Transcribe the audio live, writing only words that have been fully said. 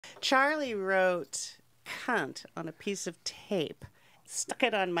Charlie wrote cunt on a piece of tape, stuck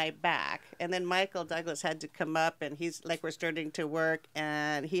it on my back, and then Michael Douglas had to come up, and he's like, we're starting to work,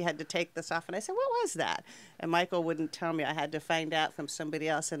 and he had to take this off, and I said, what was that? And Michael wouldn't tell me. I had to find out from somebody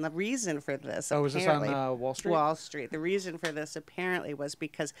else, and the reason for this, was this on Wall Street? Wall Street. The reason for this apparently was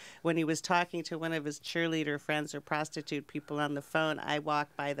because when he was talking to one of his cheerleader friends or prostitute people on the phone, I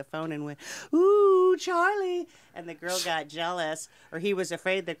walked by the phone and went, ooh, Charlie, and the girl got jealous, or he was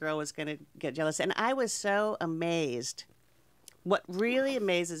afraid the girl was going to get jealous, and I was so amazed. What really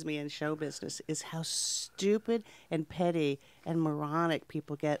amazes me in show business is how stupid and petty and moronic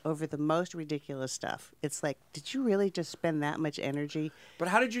people get over the most ridiculous stuff. It's like, did you really just spend that much energy? But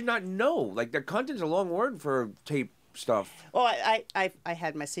how did you not know? Like, the content's a long word for tape stuff. Oh, I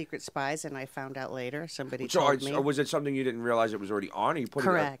had my secret spies, and I found out later. Somebody told me. Or was it something you didn't realize it was already on? Or you put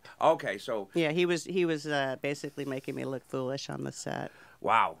Correct. It up? Okay, so. Yeah, he was basically making me look foolish on the set.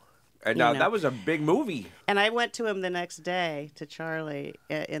 Wow. And that was a big movie. And I went to him the next day, to Charlie,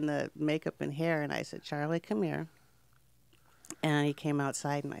 in the makeup and hair, and I said, Charlie, come here. And he came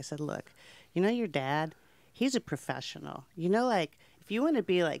outside, and I said, look, you know your dad? He's a professional. You know, like, if you want to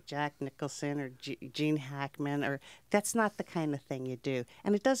be like Jack Nicholson or Gene Hackman, that's not the kind of thing you do.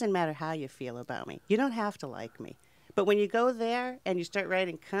 And it doesn't matter how you feel about me. You don't have to like me. But when you go there and you start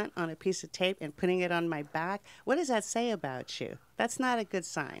writing cunt on a piece of tape and putting it on my back, what does that say about you? That's not a good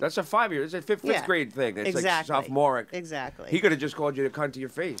sign. That's a 5-year. It's a fifth grade thing. It's exactly. like sophomoric. Exactly. He could have just called you a cunt to your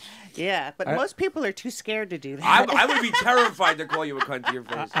face. Yeah, but most people are too scared to do that. I would be terrified to call you a cunt to your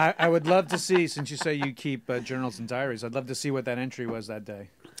face. I would love to see, since you say you keep journals and diaries, I'd love to see what that entry was that day.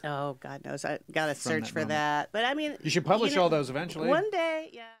 Oh, God knows. I got to search for that. But I mean, you should publish all those eventually. One day,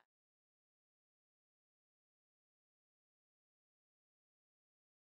 yeah.